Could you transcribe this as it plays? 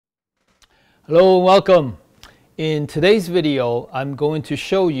Hello and welcome. In today's video, I'm going to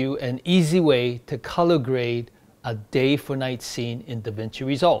show you an easy way to color grade a day for night scene in DaVinci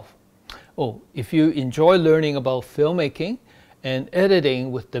Resolve. Oh, if you enjoy learning about filmmaking and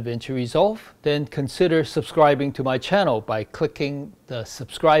editing with DaVinci Resolve, then consider subscribing to my channel by clicking the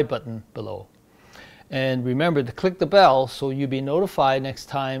subscribe button below. And remember to click the bell so you'll be notified next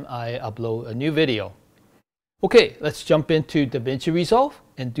time I upload a new video. Okay, let's jump into DaVinci Resolve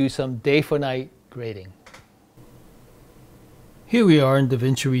and do some day for night grading. Here we are in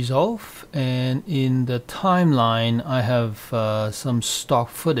DaVinci Resolve, and in the timeline I have some stock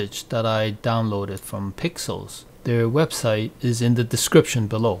footage that I downloaded from Pexels. Their website is in the description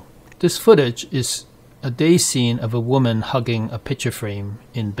below. This footage is a day scene of a woman hugging a picture frame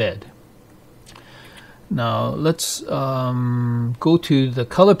in bed. Now let's go to the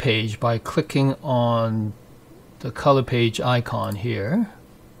color page by clicking on the color page icon here.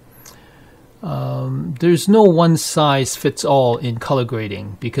 There's no one size fits all in color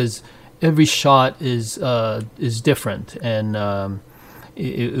grading because every shot is different, and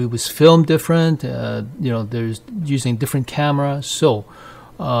it was filmed different. There's using different cameras. So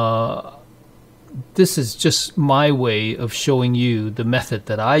this is just my way of showing you the method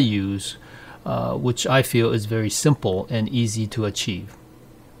that I use, which I feel is very simple and easy to achieve.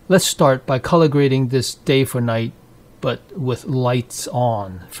 Let's start by color grading this day for night, but with lights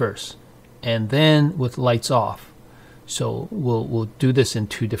on first, and then with lights off. So we'll do this in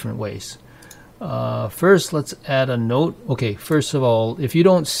two different ways. First, let's add a note. Okay, first of all, if you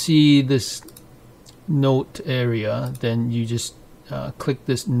don't see this note area, then you just click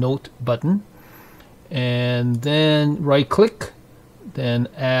this note button, and then right click, then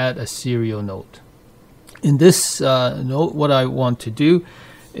add a serial note. In this note, what I want to do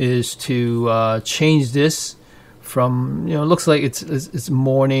is to change this from, it looks like it's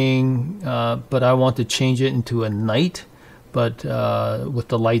morning, but I want to change it into a night, but with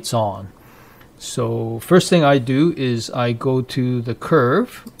the lights on. So first thing I do is I go to the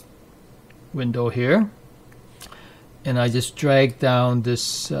curve window here, and I just drag down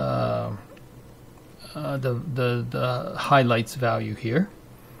this the highlights value here,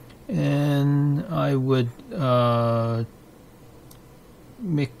 and I would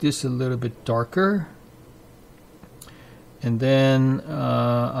make this a little bit darker, and then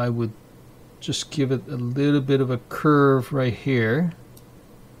I would just give it a little bit of a curve right here,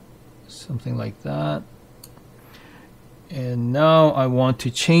 something like that. And now I want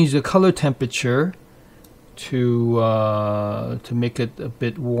to change the color temperature to make it a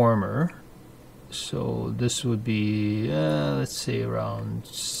bit warmer. So this would be let's say around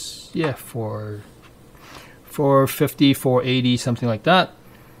 450, 480, something like that.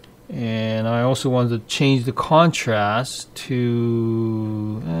 And I also want to change the contrast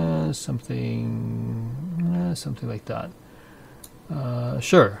to something like that.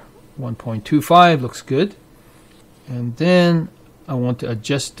 Sure, 1.25 looks good. And then I want to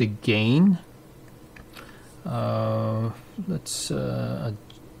adjust the gain. Let's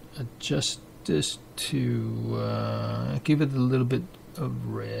adjust this to give it a little bit of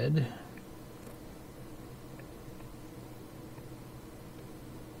red.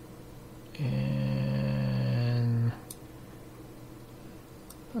 And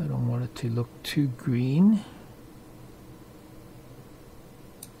I don't want it to look too green.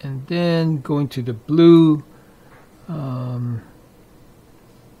 And then going to the blue,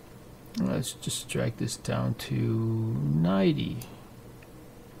 let's just drag this down to 90.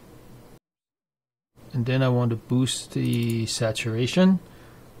 And then I want to boost the saturation.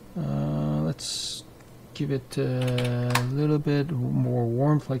 Let's give it a little bit more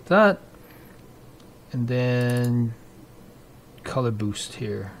warmth like that. And then color boost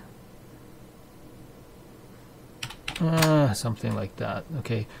here. Something like that.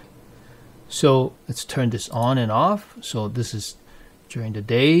 Okay. So let's turn this on and off. So this is during the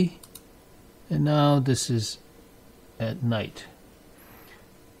day, and now this is at night.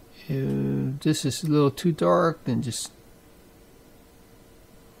 If this is a little too dark, then just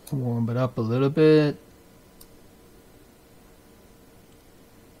warm it up a little bit.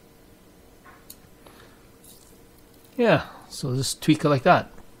 Yeah, so just tweak it like that.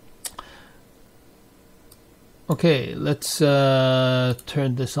 Okay, let's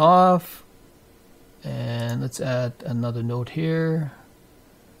turn this off, and let's add another note here.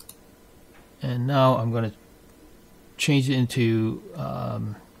 And now I'm going to change it into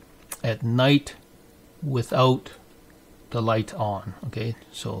at night without the light on. Okay,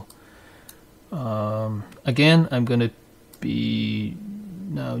 so again, I'm going to be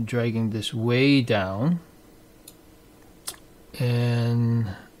now dragging this way down,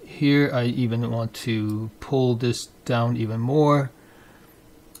 and here I even want to pull this down even more,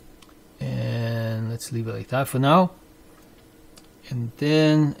 and let's leave it like that for now. And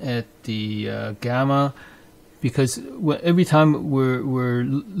then at the gamma, because every time we're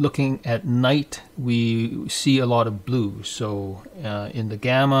looking at night, we see a lot of blue. So in the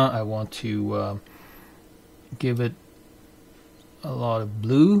gamma, I want to give it a lot of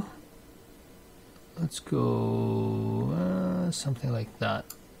blue. Let's go something like that.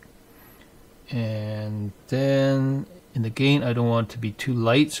 And then in the gain, I don't want it to be too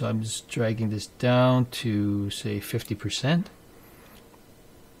light, so I'm just dragging this down to say 50%.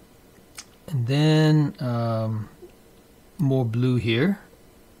 And then more blue here.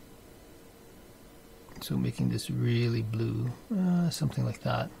 So making this really blue, something like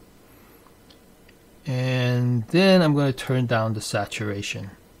that. And then I'm going to turn down the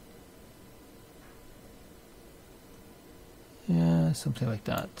saturation. Yeah, something like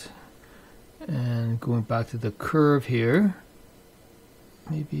that. And going back to the curve here,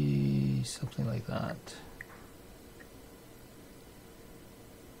 maybe something like that.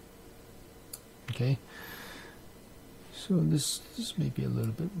 Okay, so this may be a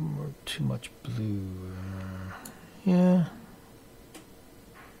little bit more too much blue. Yeah.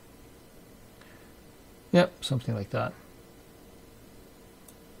 Yep, something like that.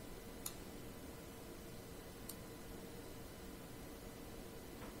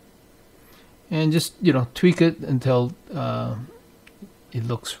 And just, you know, tweak it until it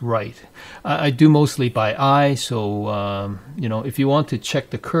looks right. I do mostly by eye, so you know, if you want to check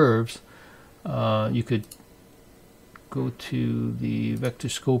the curves, you could go to the vector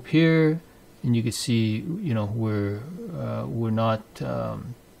scope here, and you can see, you know, we're not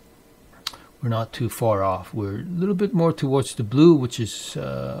too far off. We're a little bit more towards the blue, which is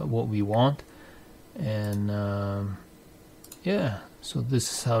what we want. And yeah, so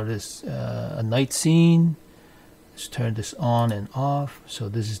this is how this a night scene. Let's turn this on and off. So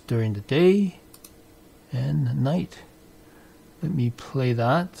this is during the day and night. Let me play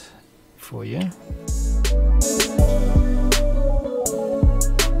that for you.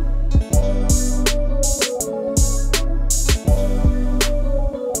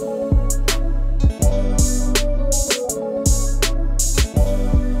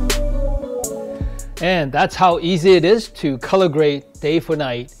 And that's how easy it is to color grade day for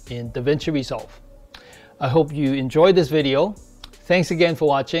night in DaVinci Resolve. I hope you enjoyed this video. Thanks again for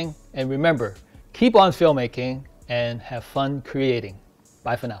watching, and remember, keep on filmmaking and have fun creating.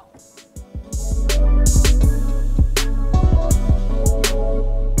 Bye for now.